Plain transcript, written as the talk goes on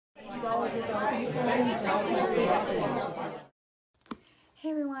Hey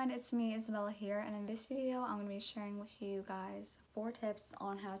everyone, it's me, Isabella here, and in this video I'm going to be sharing with you guys 4 tips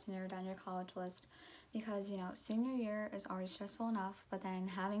on how to narrow down your college list because, senior year is already stressful enough, but then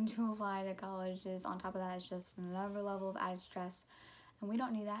having to apply to colleges on top of that is just another level of added stress, and we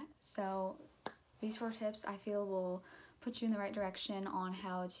don't need that. So these 4 tips I feel will put you in the right direction on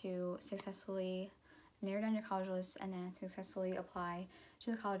how to successfully narrow down your college list and then successfully apply to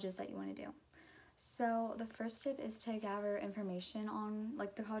the colleges that you want to do. So the first tip is to gather information on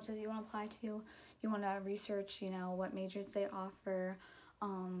the colleges that you want to apply to. You want to research, what majors they offer,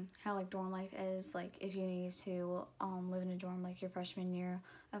 how dorm life is, if you need to live in a dorm your freshman year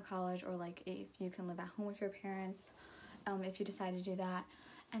of college, or if you can live at home with your parents, if you decide to do that.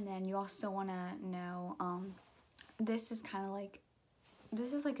 And then you also want to know, this is kind of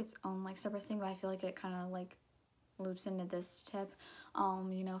its own separate thing, but I feel like it kind of loops into this tip,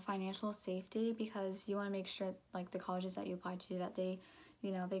 financial safety, because you want to make sure the colleges that you apply to, that they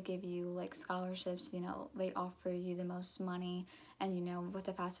give you scholarships, they offer you the most money, and with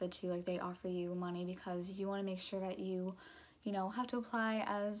the FAFSA too, they offer you money, because you want to make sure that you have to apply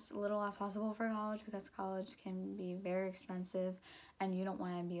as little as possible for college, because college can be very expensive, and you don't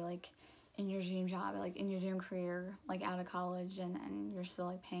want to be in your dream job, in your dream career, out of college, and you're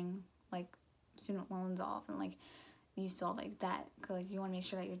still paying student loans off, and you still have debt, because you want to make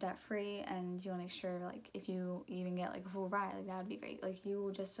sure that you're debt free, and you want to make sure if you even get a full ride, that would be great.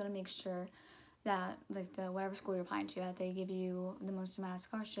 You just want to make sure that the whatever school you're applying to, that they give you the most amount of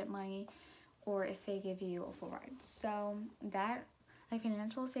scholarship money, or if they give you a full ride. So that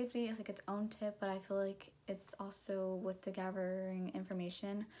financial safety is its own tip, but I feel it's also with the gathering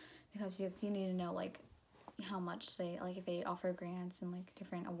information, because you need to know how much they if they offer grants and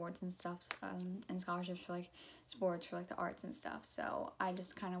different awards and stuff, and scholarships for sports, for the arts and stuff. So I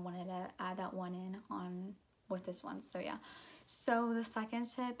just kind of wanted to add that one in on with this one. So yeah, so the second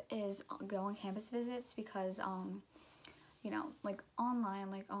tip is go on campus visits, because online,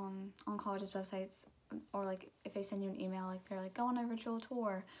 on colleges websites, or if they send you an email, they're go on a virtual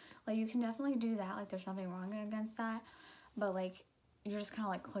tour, you can definitely do that. There's nothing wrong against that, but you're just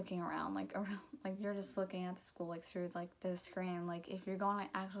kind of clicking around, you're just looking at the school through the screen. If you're going on an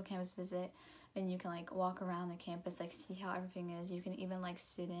actual campus visit, then you can walk around the campus, see how everything is. You can even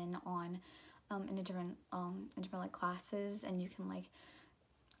sit in on in different classes, and you can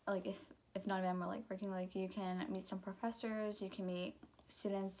if none of them are working, you can meet some professors, you can meet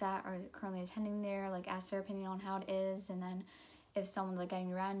students that are currently attending there, ask their opinion on how it is, and then if someone's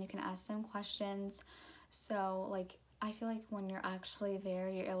getting around, you can ask them questions. So I feel when you're actually there,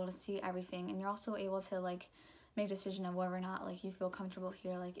 you're able to see everything, and you're also able to make a decision of whether or not you feel comfortable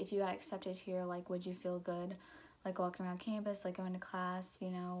here. If you got accepted here, would you feel good walking around campus, going to class? You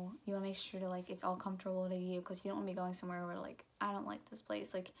want to make sure to it's all comfortable to you, because you don't want to be going somewhere where I don't like this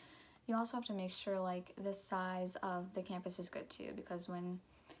place. You also have to make sure the size of the campus is good too, because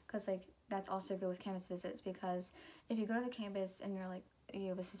that's also good with campus visits, because if you go to the campus and you're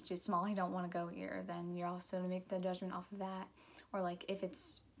this is too small, I don't want to go here, then you're also to make the judgment off of that. Or if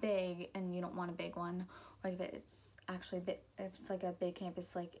it's big and you don't want a big one, or if it's actually big, if it's a big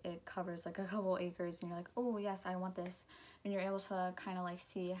campus, it covers a couple acres, and you're oh yes, I want this, and you're able to kind of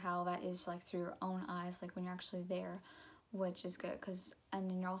see how that is through your own eyes, when you're actually there, which is good, and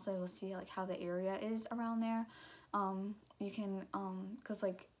then you're also able to see how the area is around there. You can because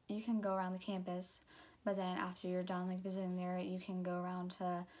you can go around the campus, but then after you're done visiting there, you can go around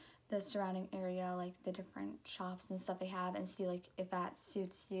to the surrounding area, the different shops and stuff they have, and see if that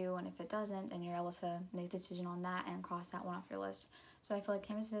suits you, and if it doesn't, then you're able to make a decision on that and cross that one off your list. So I feel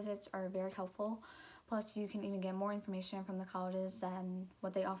campus visits are very helpful. Plus you can even get more information from the colleges and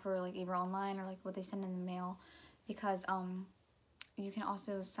what they offer, either online or what they send in the mail, because you can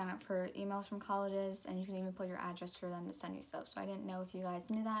also sign up for emails from colleges, and you can even put your address for them to send you stuff. So I didn't know if you guys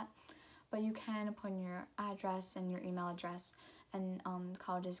knew that, but you can put in your address and your email address, and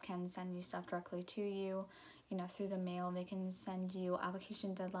colleges can send you stuff directly to you, through the mail. They can send you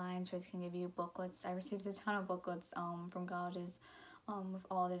application deadlines, or they can give you booklets. I received a ton of booklets from colleges with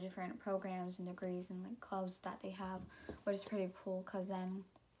all the different programs and degrees and clubs that they have, which is pretty cool, because then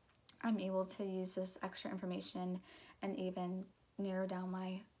I'm able to use this extra information and even narrow down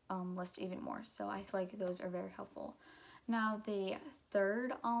my list even more. So I feel those are very helpful. Now the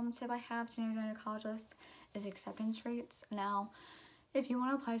third tip I have to narrow down your college list is acceptance rates. Now if you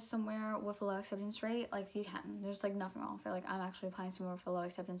want to apply somewhere with a low acceptance rate, like you can. There's like nothing wrong with it. Like I'm actually applying somewhere with a low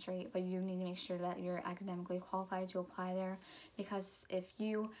acceptance rate, but you need to make sure that you're academically qualified to apply there, because if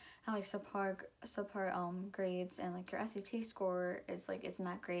you have like subpar grades and like your SAT score is like isn't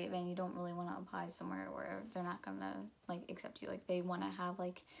that great, then you don't really want to apply somewhere where they're not gonna like accept you. Like they want to have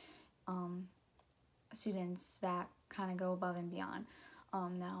like students that kind of go above and beyond.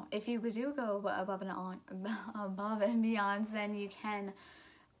 Now, if you do go above and beyond, then you can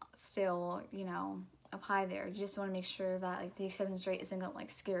still, you know, apply there. You just want to make sure that like the acceptance rate isn't gonna like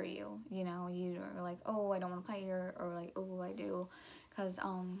scare you. You know, you are like, oh, I don't want to apply here, or like, oh, I do, because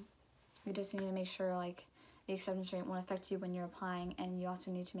you just need to make sure like the acceptance rate won't affect you when you're applying, and you also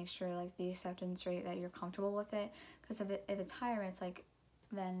need to make sure like the acceptance rate that you're comfortable with it, because if it's higher, it's like,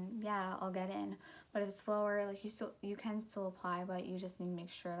 then yeah, I'll get in. But if it's lower, like you can still apply, but you just need to make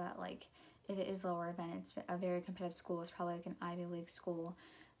sure that like if it is lower, then it's a very competitive school. It's probably like an Ivy League school,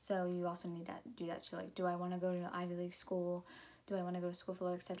 so you also need to do that too. Like, do I want to go to an Ivy League school? Do I want to go to school for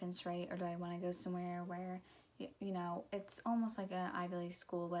low acceptance rate, or do I want to go somewhere where you know it's almost like an Ivy League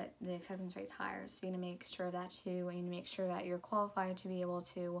school, but the acceptance rate's higher? So you need to make sure of that too, and you need to make sure that you're qualified to be able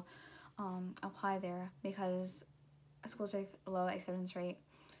to apply there, because schools with low acceptance rate,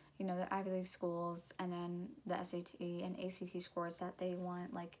 you know, the Ivy League schools, and then the SAT and ACT scores that they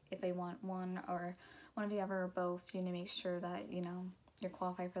want, like if they want one or one of the other or both, you need to make sure that, you know, you're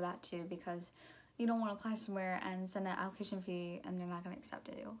qualified for that too, because you don't want to apply somewhere and send an application fee and they're not going to accept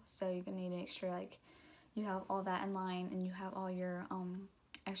you. So you're going to need to make sure like you have all that in line, and you have all your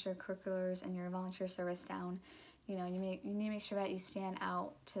extracurriculars and your volunteer service down. You know, you need to make sure that you stand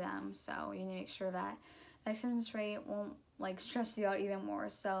out to them. So you need to make sure that the acceptance rate won't like stress you out even more.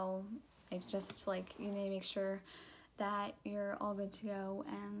 So like just like you need to make sure that you're all good to go.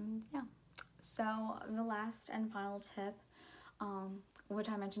 And yeah, so the last and final tip, which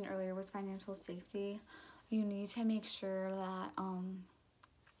I mentioned earlier, was financial safety. You need to make sure that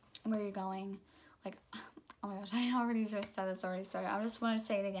where you're going, like, oh my gosh, I already just said this already, sorry, I just want to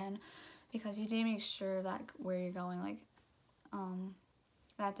say it again, because you need to make sure that where you're going, like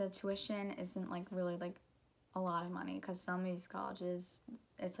that the tuition isn't like really like a lot of money, because some of these colleges,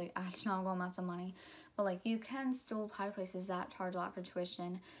 it's like astronomical amounts of money, but like you can still apply to places that charge a lot for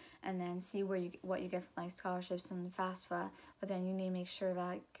tuition, and then see what you get from like scholarships and FAFSA. But then you need to make sure that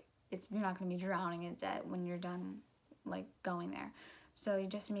like, you're not going to be drowning in debt when you're done like going there. So you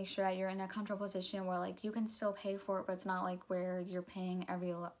just make sure that you're in a comfortable position where like you can still pay for it, but it's not like where you're paying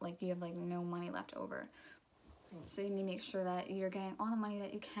like you have like no money left over. So you need to make sure that you're getting all the money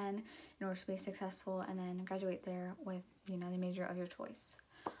that you can in order to be successful, and then graduate there with, you know, the major of your choice.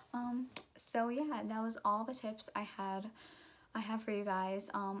 So yeah, that was all the tips I have for you guys.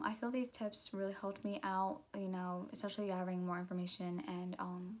 I feel these tips really helped me out, you know, especially gathering more information and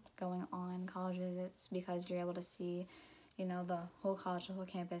going on college visits, because you're able to see, you know, the whole college, the whole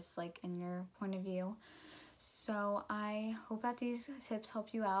campus, like in your point of view. So I hope that these tips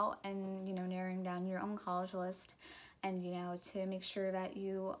help you out and, you know, narrowing down your own college list, and, you know, to make sure that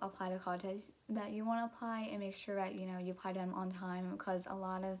you apply to colleges that you want to apply, and make sure that, you know, you apply to them on time, because a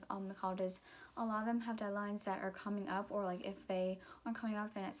lot of the colleges, a lot of them have deadlines that are coming up, or like if they aren't coming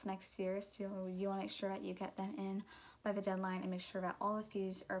up, then it's next year. So you want to make sure that you get them in by the deadline, and make sure that all the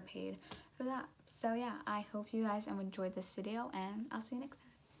fees are paid for that. So yeah, I hope you guys have enjoyed this video, and I'll see you next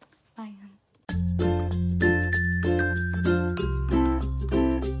time. Bye.